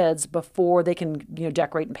the kids before they can,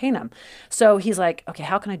 decorate and paint them. So he's like, okay,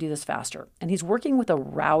 how can I do this faster? And he's working with a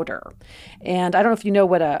router. And I don't know if you know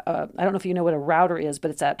what a router is, but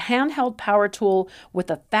it's a handheld power tool with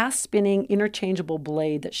a fast spinning interchangeable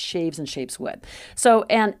blade that shaves and shapes wood. So,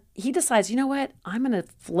 and he decides, you know what, I'm going to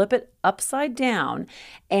flip it upside down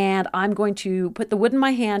and I'm going to put the wood in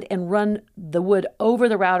my hand and run the wood over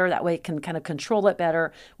the router. That way it can kind of control it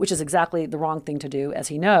better, which is exactly the wrong thing to do, as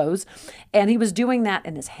he knows. And he was doing that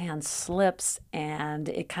and his hand slips and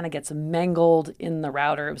it kind of gets mangled in the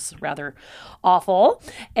router. It was rather awful.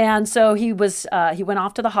 And so he went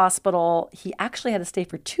off to the hospital. He actually had to stay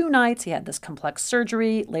for 2 nights. He had this complex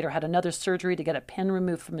surgery, later had another surgery to get a pin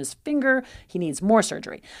removed from his finger. He needs more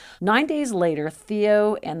surgery. 9 days later,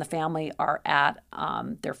 Theo and the family are at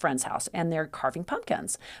their friend's house, and they're carving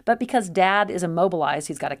pumpkins. But because dad is immobilized,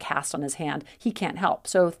 he's got a cast on his hand, he can't help.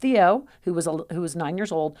 So Theo, who was 9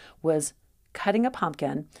 years old, was cutting a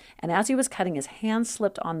pumpkin, and as he was cutting, his hand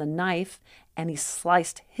slipped on the knife, and he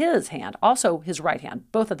sliced his hand, also his right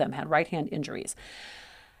hand. Both of them had right hand injuries.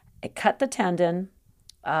 It cut the tendon.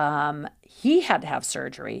 He had to have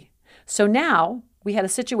surgery. So now we had a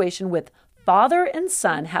situation with father and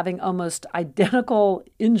son having almost identical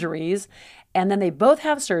injuries, and then they both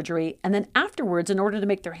have surgery. And then afterwards, in order to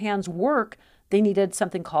make their hands work, they needed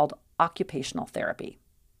something called occupational therapy.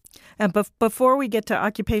 And before we get to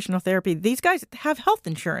occupational therapy, these guys have health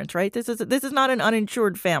insurance, right? This is not an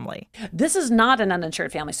uninsured family. This is not an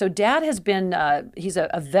uninsured family. So dad has been, he's a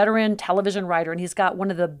veteran television writer, and he's got one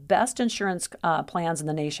of the best insurance plans in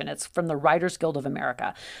the nation. It's from the Writers Guild of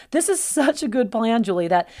America. This is such a good plan, Julie,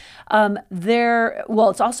 that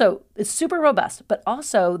it's super robust, but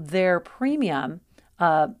also their premium,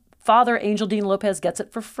 Father Angel Dean Lopez gets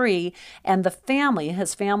it for free, and the family,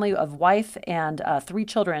 his family of wife and 3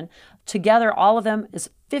 children, together, all of them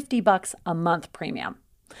is $50 a month premium.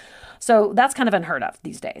 So that's kind of unheard of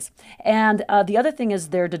these days. And the other thing is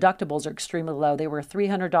their deductibles are extremely low. They were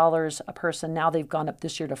 $300 a person. Now they've gone up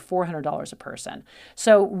this year to $400 a person.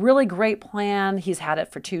 So really great plan. He's had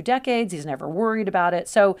it for 2 decades. He's never worried about it.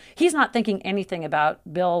 So he's not thinking anything about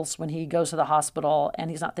bills when he goes to the hospital, and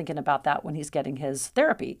he's not thinking about that when he's getting his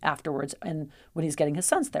therapy afterwards and when he's getting his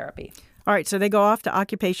son's therapy. All right, so they go off to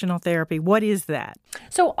occupational therapy. What is that?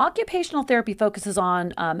 So occupational therapy focuses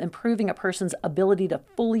on improving a person's ability to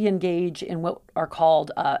fully engage in what are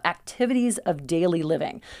called activities of daily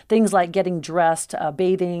living. Things like getting dressed,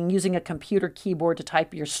 bathing, using a computer keyboard to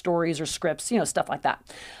type your stories or scripts, stuff like that.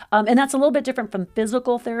 And that's a little bit different from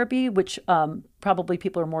physical therapy, which probably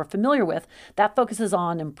people are more familiar with. That focuses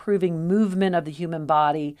on improving movement of the human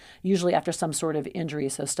body, usually after some sort of injury.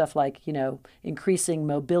 So stuff like, increasing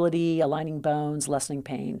mobility, aligning bones, lessening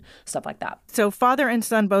pain, stuff like that. So father and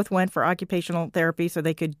son both went for occupational therapy so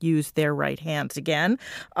they could use their right hands again.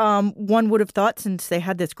 One would have thought since they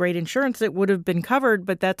had this great insurance, it would have been covered,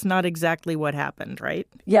 but that's not exactly what happened, right?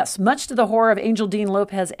 Yes, much to the horror of Angel Dean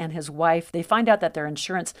Lopez and his wife, they find out that their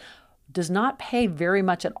insurance does not pay very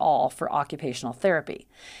much at all for occupational therapy.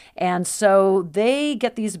 And so they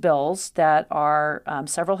get these bills that are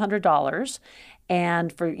several $100s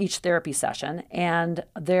and for each therapy session, and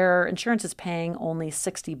their insurance is paying only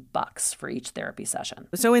 $60 for each therapy session.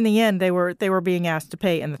 So in the end, they were being asked to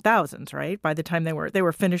pay in the thousands, right? By the time they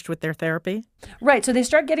were finished with their therapy? Right. So they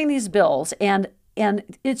start getting these bills, and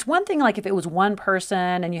it's one thing like if it was one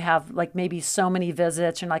person and you have like maybe so many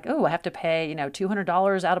visits, you're like, oh, I have to pay,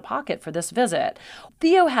 $200 out of pocket for this visit.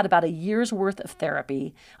 Theo had about a year's worth of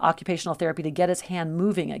therapy, occupational therapy, to get his hand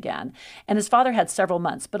moving again. And his father had several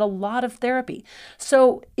months, but a lot of therapy.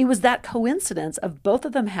 So it was that coincidence of both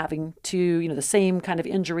of them having to, the same kind of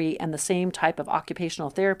injury and the same type of occupational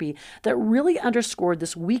therapy that really underscored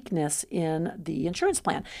this weakness in the insurance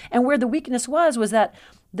plan. And where the weakness was that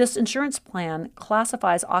this insurance plan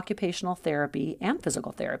classifies occupational therapy and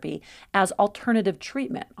physical therapy as alternative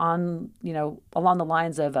treatment on, along the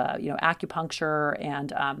lines of, acupuncture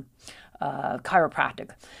and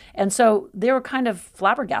chiropractic. And so they were kind of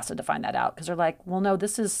flabbergasted to find that out because they're like, well, no,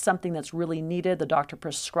 this is something that's really needed. The doctor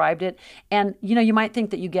prescribed it. And, you might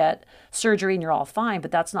think that you get surgery and you're all fine,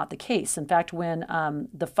 but that's not the case. In fact, when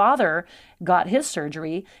the father got his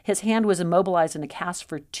surgery, his hand was immobilized in a cast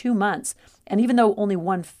for 2 months. And even though only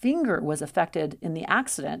one finger was affected in the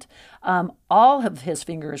accident, all of his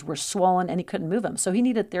fingers were swollen and he couldn't move them. So he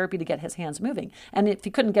needed therapy to get his hands moving. And if he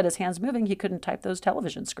couldn't get his hands moving, he couldn't type those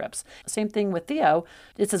television scripts. Same thing with Theo.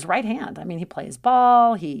 It's his right hand. I mean, he plays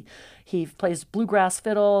ball. He plays bluegrass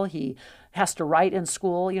fiddle. He has to write in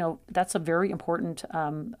school. That's a very important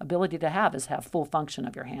ability to have, is have full function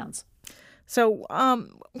of your hands. So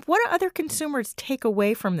what do other consumers take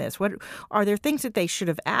away from this? What are there things that they should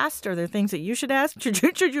have asked? Are there things that you should ask?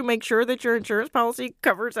 Should you make sure that your insurance policy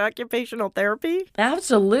covers occupational therapy?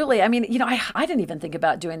 Absolutely. I mean, I didn't even think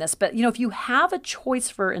about doing this, but, if you have a choice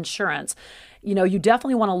for insurance, you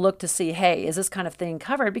definitely want to look to see, hey, is this kind of thing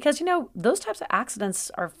covered? Because, those types of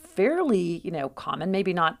accidents are fairly, common,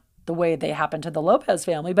 maybe not the way they happen to the Lopez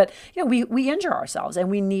family, but we injure ourselves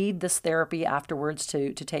and we need this therapy afterwards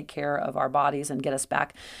to take care of our bodies and get us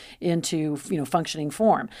back into functioning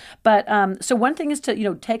form. But so one thing is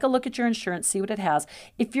to take a look at your insurance, see what it has.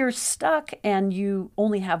 If you're stuck and you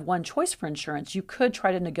only have one choice for insurance, you could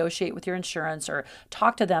try to negotiate with your insurance or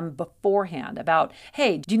talk to them beforehand about,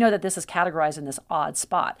 hey, do you know that this is categorized in this odd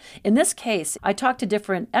spot? In this case, I talked to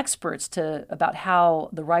different experts about how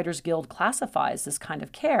the Writers Guild classifies this kind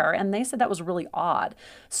of care, and they said that was really odd.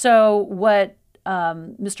 So what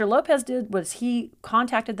Mr. Lopez did was he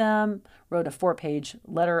contacted them, wrote a 4-page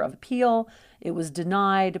letter of appeal. It was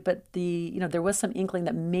denied, but there was some inkling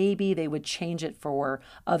that maybe they would change it for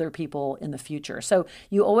other people in the future. So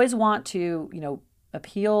you always want to,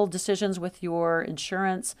 appeal decisions with your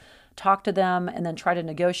insurance, talk to them, and then try to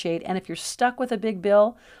negotiate. And if you're stuck with a big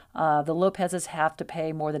bill, the Lopezes have to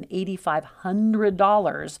pay more than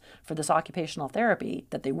 $8,500 for this occupational therapy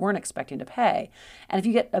that they weren't expecting to pay. And if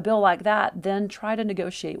you get a bill like that, then try to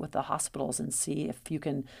negotiate with the hospitals and see if you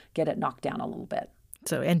can get it knocked down a little bit.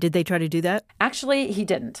 So, and did they try to do that? Actually, he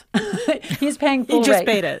didn't. He's paying full rate. He just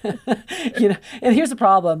paid it. And here's the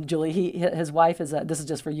problem, Julie. His wife is this is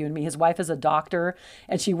just for you and me. His wife is a doctor,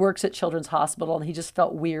 and she works at Children's Hospital, and he just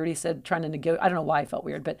felt weird. He said trying to negotiate. I don't know why he felt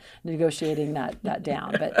weird, but negotiating that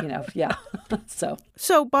down. But yeah.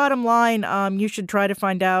 So bottom line, you should try to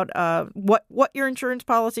find out what your insurance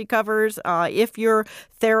policy covers. If your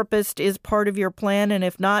therapist is part of your plan, and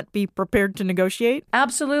if not, be prepared to negotiate.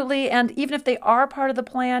 Absolutely, and even if they are part part of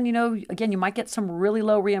the plan, again, you might get some really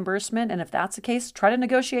low reimbursement. And if that's the case, try to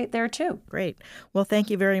negotiate there too. Great. Well, thank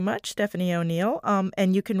you very much, Stephanie O'Neill.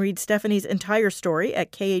 And you can read Stephanie's entire story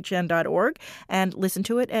at khn.org and listen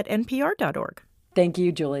to it at npr.org. Thank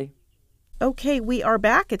you, Julie. Okay, we are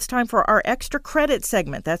back. It's time for our extra credit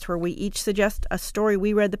segment. That's where we each suggest a story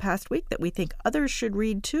we read the past week that we think others should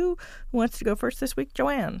read too. Who wants to go first this week?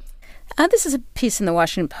 Joanne. This is a piece in the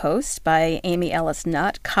Washington Post by Amy Ellis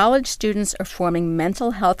Nutt. College students are forming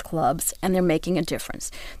mental health clubs, and they're making a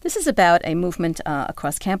difference. This is about a movement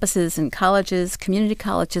across campuses and colleges, community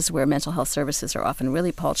colleges, where mental health services are often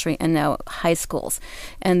really paltry, and now high schools.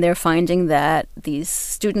 And they're finding that these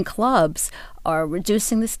student clubs are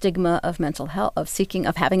reducing the stigma of mental health,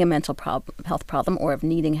 of having a mental health problem or of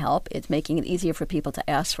needing help. It's making it easier for people to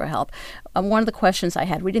ask for help. One of the questions I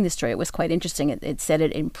had reading this story, it was quite interesting. It said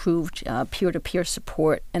it improved peer-to-peer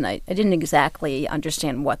support, and I didn't exactly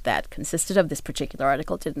understand what that consisted of. This particular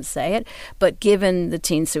article didn't say it, but given the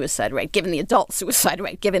teen suicide rate, given the adult suicide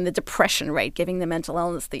rate, given the depression rate, given the mental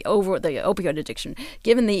illness, the opioid addiction,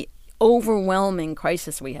 given the overwhelming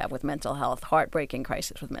crisis we have with mental health, heartbreaking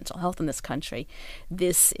crisis with mental health in this country,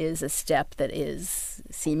 this is a step that is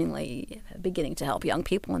seemingly beginning to help young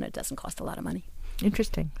people, and it doesn't cost a lot of money.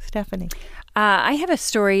 Interesting. Stephanie. I have a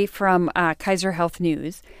story from Kaiser Health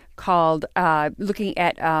News called looking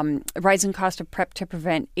at rising cost of PrEP to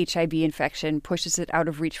prevent HIV infection pushes it out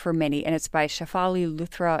of reach for many, and it's by Shefali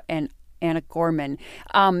Luthra and Anna Gorman.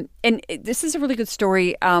 And this is a really good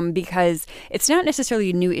story because it's not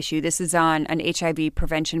necessarily a new issue. This is on an HIV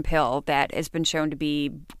prevention pill that has been shown to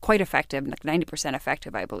be quite effective, like 90%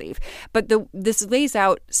 effective, I believe. But this lays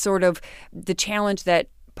out sort of the challenge that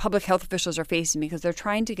public health officials are facing because they're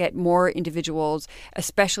trying to get more individuals,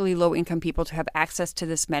 especially low-income people, to have access to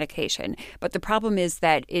this medication. But the problem is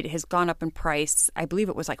that it has gone up in price. I believe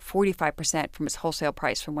it was like 45% from its wholesale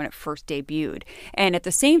price from when it first debuted. And at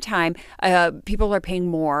the same time, people are paying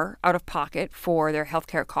more out of pocket for their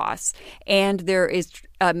healthcare costs. And there is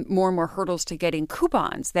more and more hurdles to getting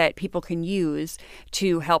coupons that people can use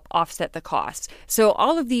to help offset the costs. So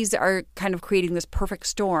all of these are kind of creating this perfect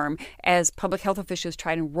storm as public health officials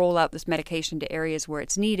try to roll out this medication to areas where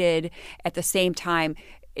it's needed. At the same time,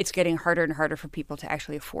 it's getting harder and harder for people to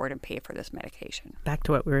actually afford and pay for this medication. Back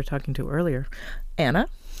to what we were talking to earlier. Anna?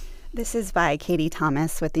 This is by Katie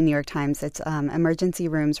Thomas with the New York Times. It's emergency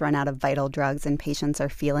rooms run out of vital drugs and patients are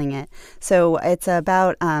feeling it. So it's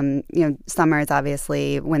about, summer is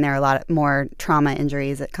obviously when there are a lot more trauma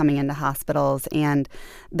injuries coming into hospitals. And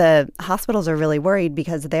the hospitals are really worried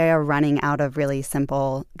because they are running out of really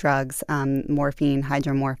simple drugs, morphine,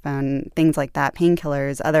 hydromorphone, things like that,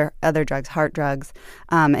 painkillers, other drugs, heart drugs.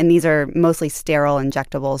 And these are mostly sterile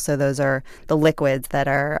injectables. So those are the liquids that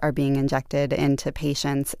are being injected into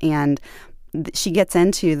patients. And she gets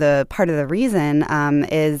into the part of the reason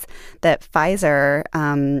is that Pfizer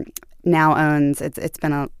now owns, it's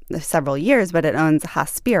been several years, but it owns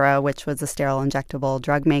Hospira, which was a sterile injectable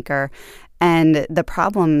drug maker. And the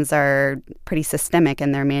problems are pretty systemic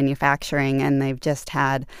in their manufacturing, and they've just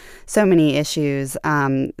had so many issues,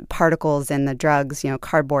 particles in the drugs,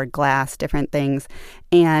 cardboard, glass, different things.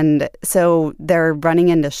 And so they're running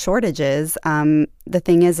into shortages. The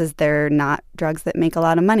thing is they're not drugs that make a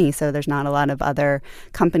lot of money, so there's not a lot of other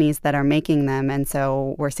companies that are making them. And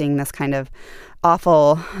so we're seeing this kind of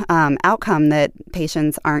awful outcome that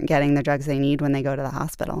patients aren't getting the drugs they need when they go to the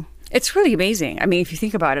hospital. It's really amazing. I mean, if you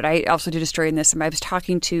think about it, I also did a story in this, and I was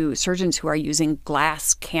talking to surgeons who are using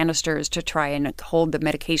glass canisters to try and hold the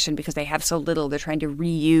medication because they have so little. They're trying to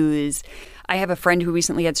reuse. I have a friend who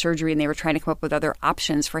recently had surgery, and they were trying to come up with other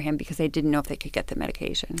options for him because they didn't know if they could get the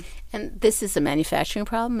medication. And this is a manufacturing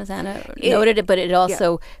problem, as Anna noted it, but it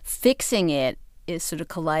also fixing it is sort of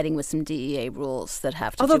colliding with some DEA rules that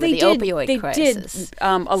have to do with the opioid crisis. They did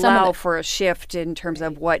allow for a shift in terms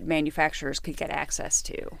of what manufacturers could get access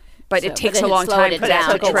to. But it takes a long time for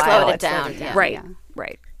that to trickle. Slowed it down.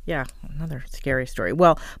 Right. Yeah, another scary story.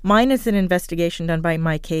 Well, mine is an investigation done by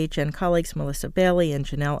my KHN colleagues Melissa Bailey and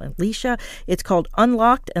Janelle Alicia. It's called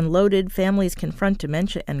Unlocked and Loaded, Families Confront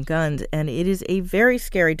Dementia and Guns, and it is a very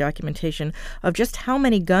scary documentation of just how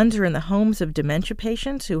many guns are in the homes of dementia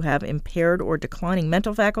patients who have impaired or declining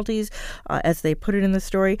mental faculties, as they put it in the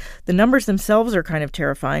story. The numbers themselves are kind of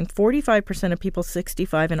terrifying. 45% of people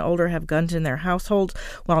 65 and older have guns in their households,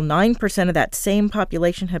 while 9% of that same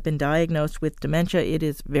population have been diagnosed with dementia. It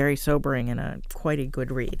is very sobering and quite a good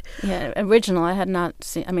read. Yeah, original. I had not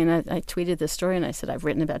seen. I mean, I tweeted this story and I said I've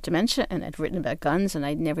written about dementia and I'd written about guns and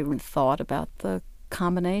I'd never even thought about the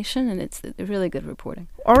combination, and it's really good reporting.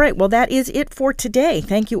 All right. Well, that is it for today.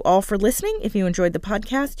 Thank you all for listening. If you enjoyed the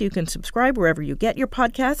podcast, you can subscribe wherever you get your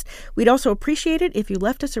podcast. We'd also appreciate it if you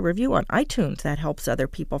left us a review on iTunes. That helps other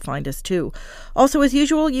people find us too. Also, as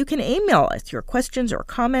usual, you can email us your questions or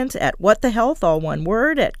comments at whatthehealth, all one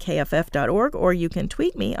word, at kff.org, or you can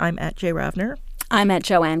tweet me. I'm at Jay Ravner. I'm at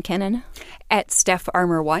Joanne Kennan. At Steph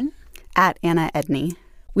Armour 1. At Anna Edney.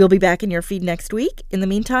 We'll be back in your feed next week. In the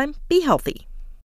meantime, be healthy.